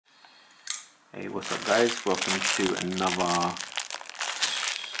Hey, what's up guys? Welcome to another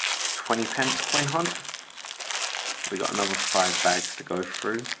 20 pence coin hunt. We got another 5 bags to go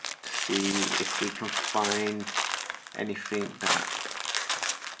through to see if we can find anything that's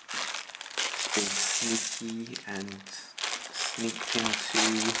been sneaky and sneaked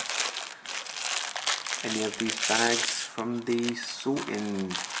into any of these bags from the sorting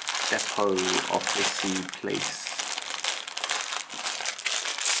depot officey place.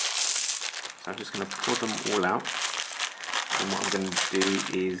 So I'm just going to pour them all out, and what I'm going to do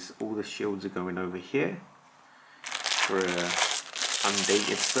is all the shields are going over here for a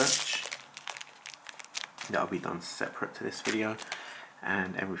undated search. That'll be done separate to this video,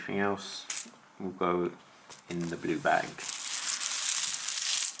 and everything else will go in the blue bag.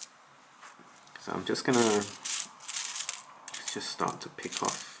 So I'm just going to start to pick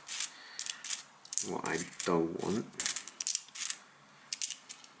off what I don't want.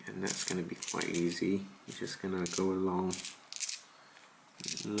 And that's going to be quite easy. You're just going to go along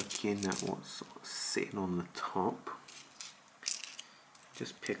looking at what's sort of sitting on the top.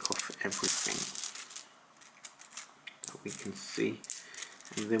 Just pick off everything that we can see.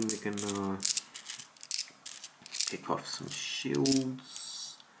 And then we're going to pick off some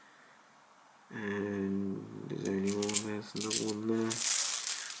shields. And is there any more? There's another one there.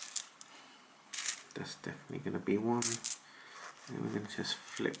 That's definitely going to be one. And we're going to just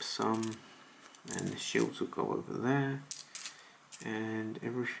flip some, and the shields will go over there, and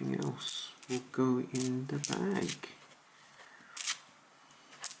everything else will go in the bag.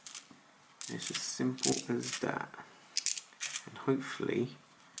 It's as simple as that. And hopefully,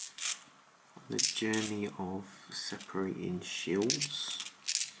 on the journey of separating shields,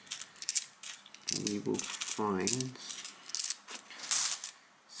 we will find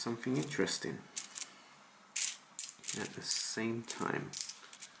something interesting at the same time.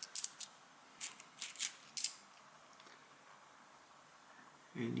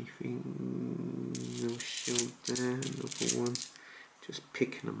 Anything, no shield there, another one. Just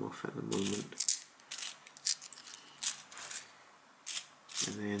picking them off at the moment.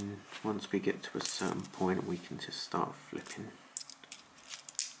 And then once we get to a certain point, we can just start flipping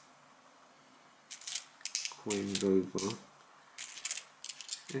coins over.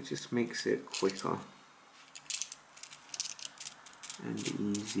 It just makes it quicker and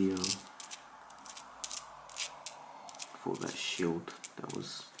easier. I thought that shield that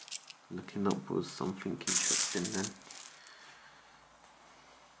was looking up was something interesting then.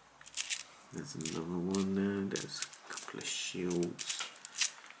 There's another one there, there's a couple of shields.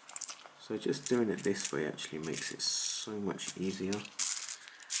 So just doing it this way actually makes it so much easier.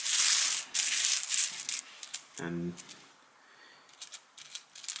 And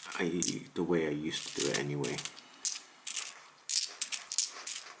the way I used to do it anyway.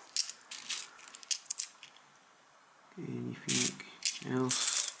 Anything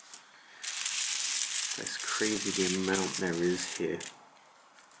else? That's crazy the amount there is here.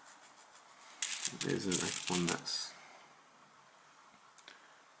 There's like one that's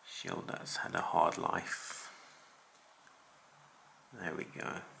shell that's had a hard life. There we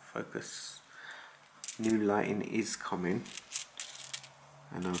go. Focus. New lighting is coming,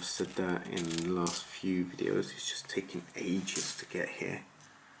 and I've said that in the last few videos. It's just taking ages to get here,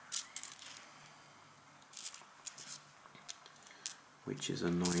 which is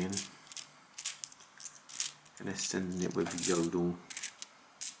annoying. And they're sending it with Yodel,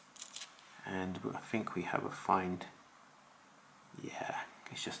 and I think we have a find. Yeah,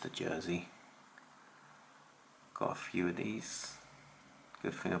 it's just a jersey. Got a few of these.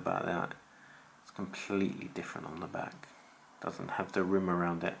 Good thing about that, it's completely different on the back. Doesn't have the rim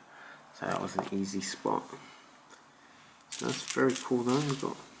around it, so that was an easy spot. So that's very cool though. We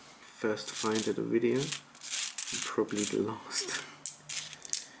got first find of the video, and probably the last.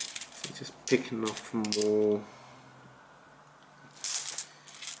 So just picking off more.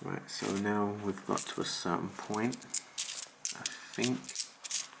 Right, so now we've got to a certain point. I think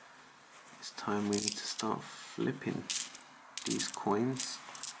it's time we need to start flipping these coins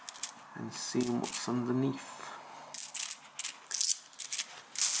and seeing what's underneath.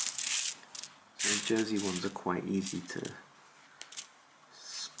 So the jersey ones are quite easy to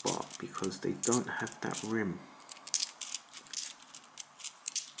spot because they don't have that rim,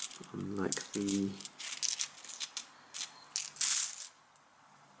 unlike the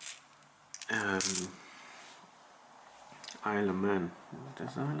Isle of Man.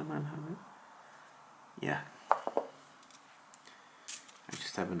 Does Isle of Man have it? Yeah. I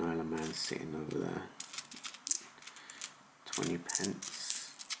just have an Isle of Man sitting over there. 20 pence.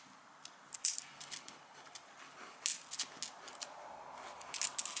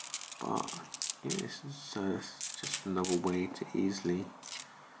 But yeah, this is just another way to easily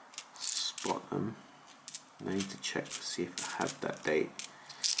spot them. I need to check to see if I have that date.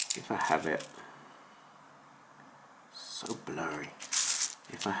 If I have it, so blurry.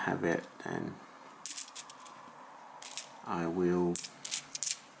 If I have it, then I will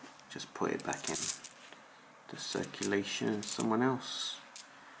just put it back in the circulation. Someone else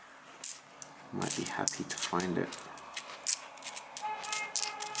might be happy to find it.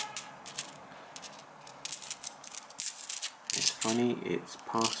 It's funny, it's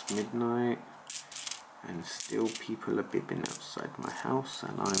past midnight and still people are bibbing outside my house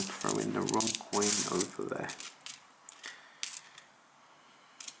and I'm throwing the wrong coin over there.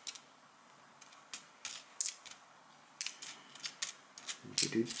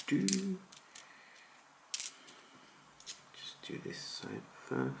 Just do this side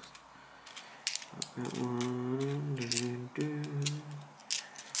first. That one.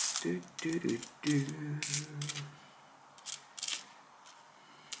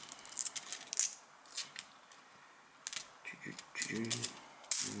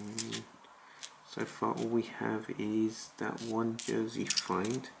 So far all we have is that one jersey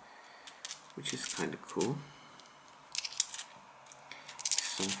find, which is kind of cool.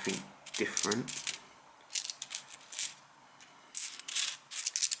 Something different.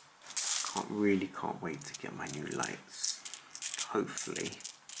 Can't wait to get my new lights. Hopefully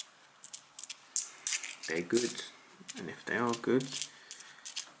they're good, and if they are good,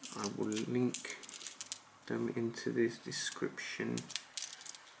 I will link them into this description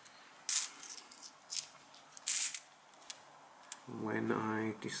when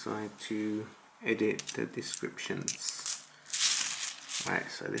I decide to edit the descriptions. Right,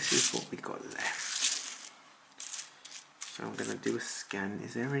 so this is what we got left. So I'm gonna do a scan.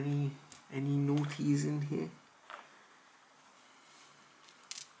 Is there any naughties in here?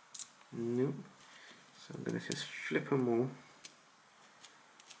 Nope. So I'm gonna just flip them all,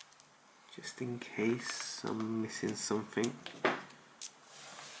 just in case I'm missing something.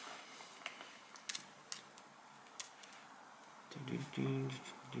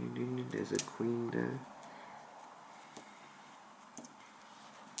 There's a queen there.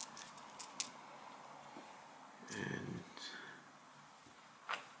 And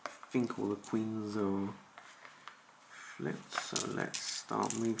I think all the queens are flipped, so let's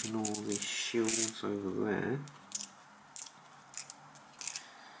start moving all these shields over there.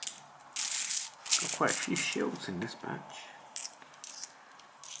 Got quite a few shields in this batch,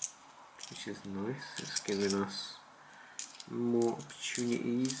 which is nice. It's giving us more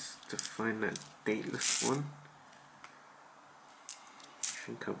opportunities to find that dateless one. I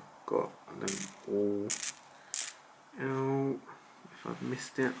think I've got them all out. If I've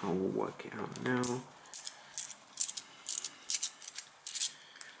missed it, I will work it out now.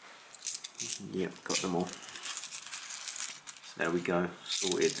 Yep, got them all. So there we go,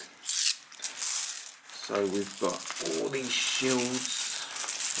 sorted. So we've got all these shields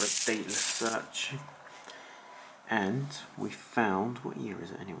for a dateless search. And we found, what year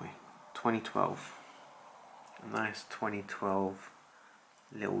is it anyway? 2012. A nice 2012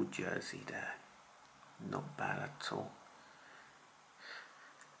 little jersey there. Not bad at all.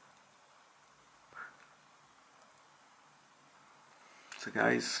 So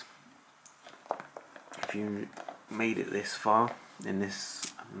guys, if you made it this far in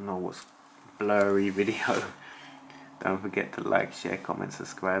this, I don't know what's blurry video, don't forget to like, share, comment,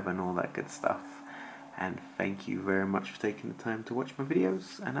 subscribe and all that good stuff. And thank you very much for taking the time to watch my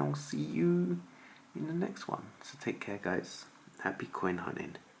videos, and I will see you in the next one. So take care guys, happy coin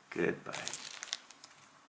hunting, goodbye.